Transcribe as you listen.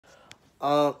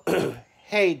Um,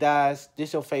 hey guys,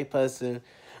 this your favorite person.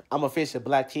 I'm official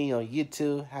Black King on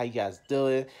YouTube. How you guys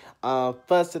doing?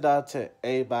 First of all, to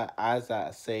everybody, as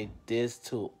I say this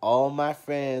to all my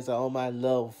friends, all my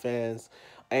love fans,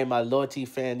 and my loyalty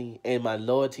fanny, and my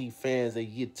loyalty fans of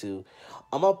YouTube.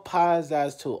 I'm gonna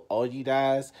apologize to all you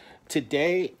guys.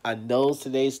 Today, I know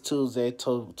today's Tuesday.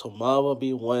 Tomorrow will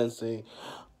be Wednesday.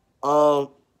 Um,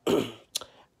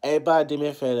 everybody, do me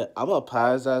a favor. I'm gonna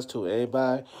apologize to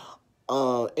everybody.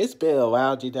 It's been a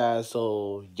while, you guys,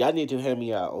 so y'all need to hear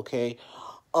me out, okay?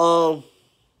 Um,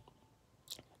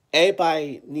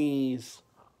 everybody needs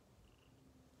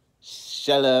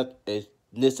shut up and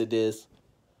listen to this.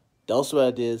 Don't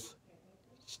swear this.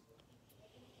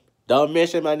 Don't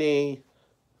mention my name.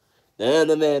 The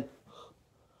internet,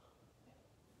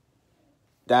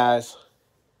 guys.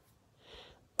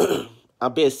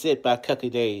 I've been sick by a couple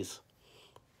of days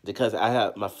because I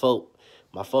have my throat.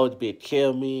 My throat been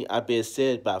killing me. I've been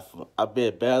sick, but I've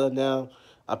been better now.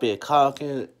 I've been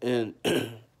coughing, and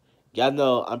y'all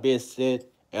know I've been sick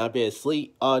and I've been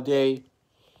asleep all day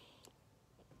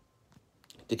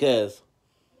because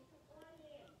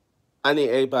I need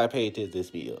everybody to pay attention to this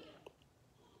video.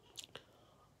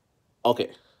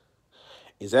 Okay.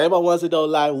 If anybody wants to go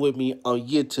live with me on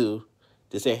YouTube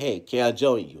to say, hey, can I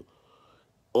join you?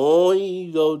 All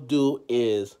you go do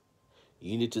is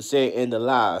you need to say in the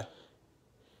live.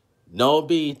 Don't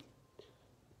be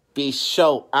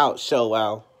show out.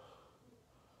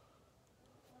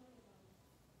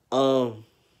 I'm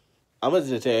gonna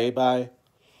just tell everybody.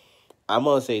 I'm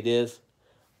gonna say this.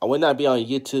 I will not be on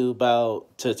YouTube about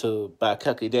a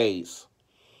couple of days.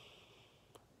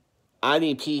 I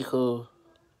need people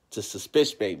to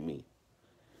suspiciate me.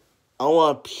 I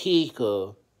want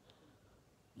people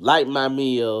like my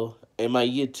meal and my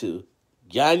YouTube.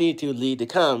 Y'all need to leave the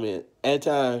comment every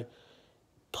time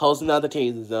posting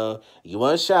notifications on. You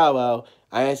want to shout out.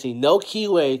 I ain't see no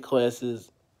keyway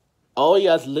questions. All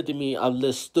y'all look at me, I'm a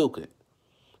little stupid.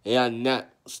 And I'm not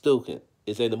stupid.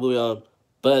 It's in the movie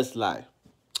Buzz Life.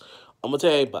 I'm going to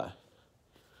tell everybody.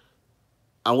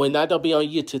 I will not be on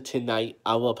YouTube tonight.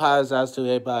 I will apologize to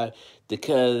everybody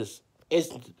because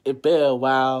it's been a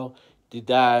while. You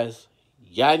guys,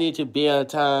 y'all need to be on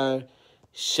time,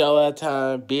 show on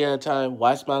time, be on time,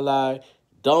 watch my live.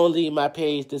 Don't leave my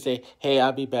page to say, hey,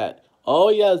 I'll be back.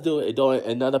 All y'all do is doing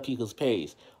another people's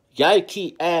page. Y'all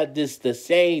keep adding the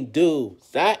same dude.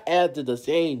 Stop adding the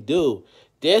same dude.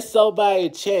 There's somebody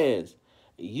chance.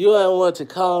 You don't want to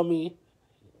call me.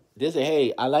 They say,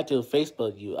 hey, I like to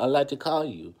Facebook you. I like to call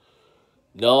you.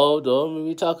 No, don't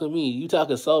be talking to me. You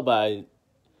talking to somebody.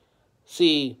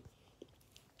 See,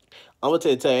 I'm going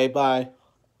to tell everybody.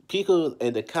 People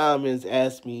in the comments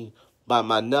ask me about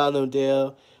my number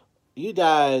there. You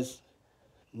guys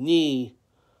need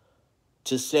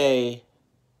to say,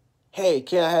 hey,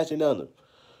 can I have your number?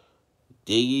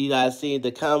 Did you guys see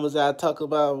the comments I talk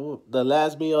about the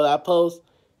last video I post?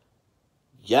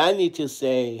 Y'all need to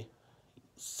say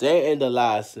in the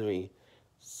live to me.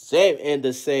 Say in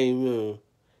the same room.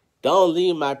 Don't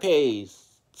leave my page.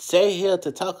 Say here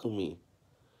to talk to me.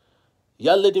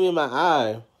 Y'all look at me in my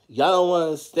eye. Y'all don't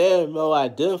want to stand what I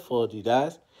did for you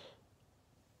guys.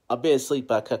 I've been asleep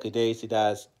by a couple of days, you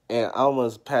guys, and I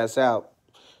almost passed out.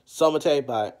 So I'm going to tell you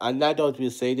about it. I'm not going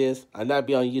to say this. I'm not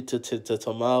be on YouTube till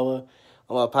tomorrow.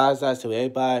 I'm going to apologize to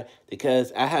everybody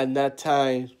because I had not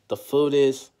time to fool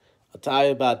this. I'm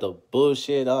tired about the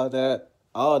bullshit, all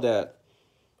that.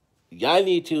 Y'all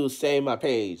need to save my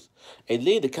page and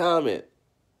leave the comment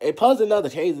and post another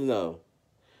case on.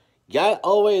 Y'all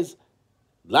always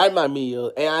like my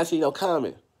meal and I see no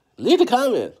comment. Leave the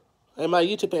comment on my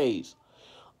YouTube page.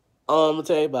 I'm gonna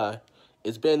tell you about it.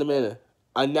 It's been a minute.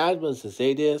 I'm not supposed to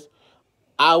say this.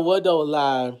 I would go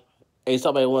live and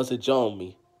somebody wants to join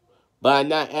me. But I'm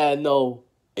not adding no,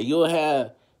 and you'll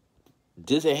have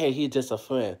this and hey, he's just a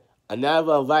friend. I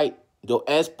never invite your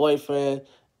ex-boyfriend,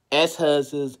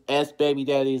 ex-husbands, ex-baby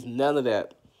daddies, none of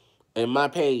that in my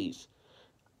page.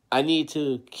 I need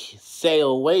to stay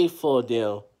away for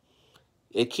them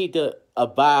and keep the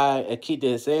abide and keep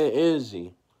the same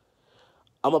energy.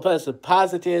 I'm a person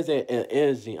positive and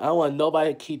energy. I don't want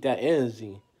nobody to keep that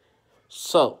energy.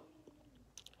 So,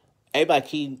 everybody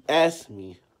keep asking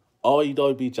me, oh, you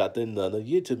don't be dropping another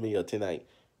YouTube video tonight.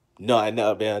 No, I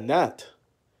never been not.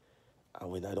 I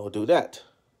mean, I don't do that.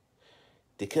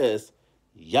 Because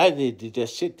y'all need to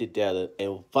just shit together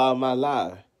and follow my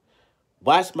live.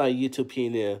 Watch my YouTube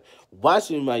channel.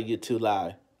 Watching my YouTube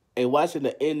live. And watching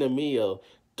the end of the meal.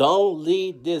 Don't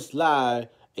leave this live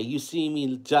and you see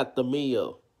me drop the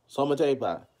meal. So I'm going to tell you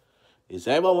about it. If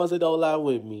anybody wants to go live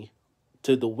with me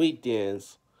to the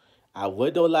weekends, I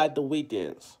would don't like the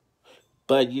weekends,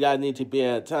 but you gotta need to be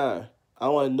on time. I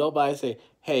don't want nobody to say,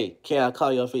 hey, can I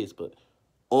call your Facebook?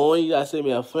 Only you gotta send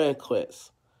me a friend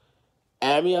request.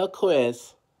 Add me a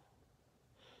request.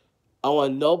 I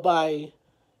want nobody.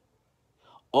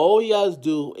 All y'all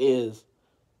do is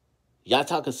y'all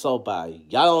talking so bad.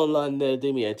 Y'all don't want to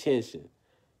give me attention.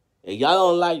 And y'all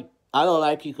don't like, I don't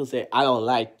like people say, I don't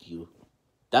like you.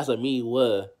 That's a mean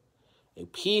word.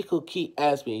 And people keep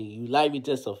asking me, you like me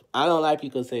just a, I don't like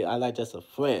people say, I like just a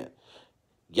friend.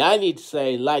 Y'all need to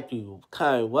say, like you,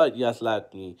 kind of what y'all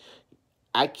like me.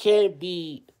 I can't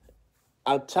be,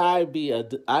 I'm tired of being,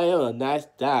 I am a nice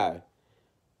guy.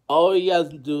 All y'all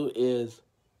do is,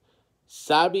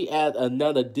 Sabi add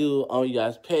another dude on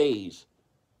y'all's page.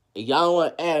 And y'all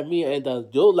want to add me in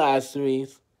your live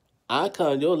streams. I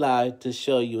come your live to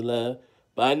show you love.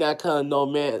 But I not come no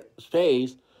man's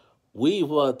page. We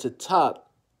want to talk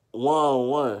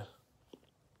one-on-one.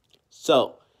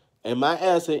 So, and my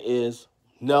answer is,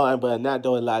 no, I'm not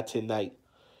doing live tonight.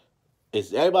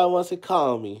 If everybody wants to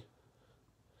call me,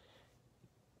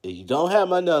 if you don't have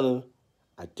my number,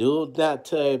 I do not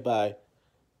tell everybody.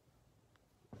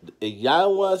 If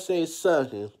y'all want to say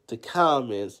something to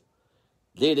comments,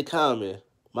 leave the comment.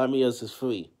 My meals is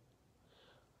free.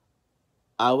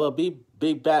 I will be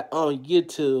back on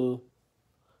YouTube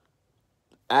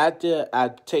after I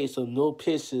take some new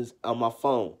pictures on my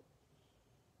phone.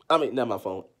 I mean, not my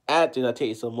phone. After I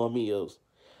take some more meals,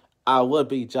 I will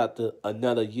be dropping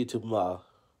another YouTube tomorrow.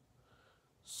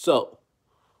 So,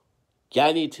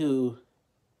 y'all need to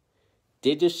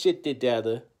get your shit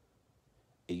together.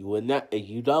 If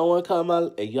you don't want to come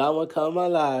on, if y'all want to come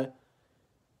on live,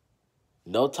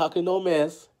 no talking, no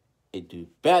mess. If you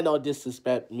better don't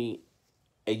disrespect me,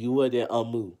 and you were there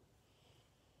on move.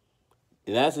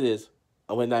 And as it is,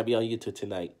 I will not be on YouTube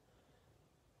tonight.